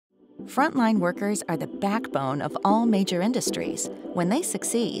Frontline workers are the backbone of all major industries. When they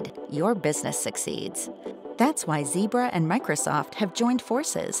succeed, your business succeeds. That's why Zebra and Microsoft have joined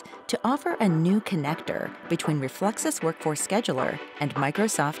forces to offer a new connector between Reflexis Workforce Scheduler and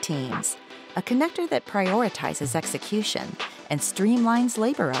Microsoft Teams. A connector that prioritizes execution and streamlines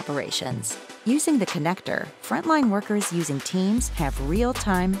labor operations. Using the connector, frontline workers using Teams have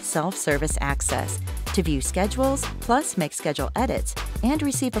real-time self-service access to view schedules, plus make schedule edits and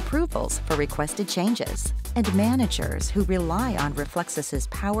receive approvals for requested changes. And managers who rely on Reflexis'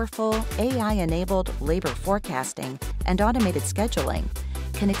 powerful, AI-enabled labor forecasting and automated scheduling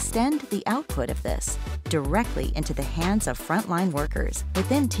can extend the output of this directly into the hands of frontline workers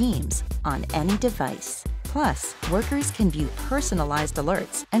within Teams on any device. Plus, workers can view personalized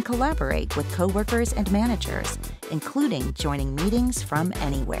alerts and collaborate with coworkers and managers, including joining meetings from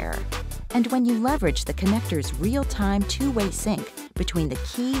anywhere. And when you leverage the connector's real-time two-way sync between the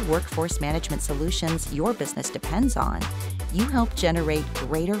key workforce management solutions your business depends on, you help generate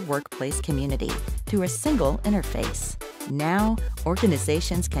greater workplace community through a single interface. Now,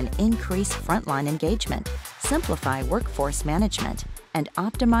 organizations can increase frontline engagement, simplify workforce management, and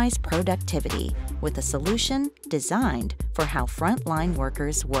optimize productivity with a solution designed for how frontline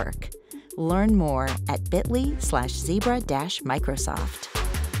workers work. Learn more at bit.ly/zebra-microsoft.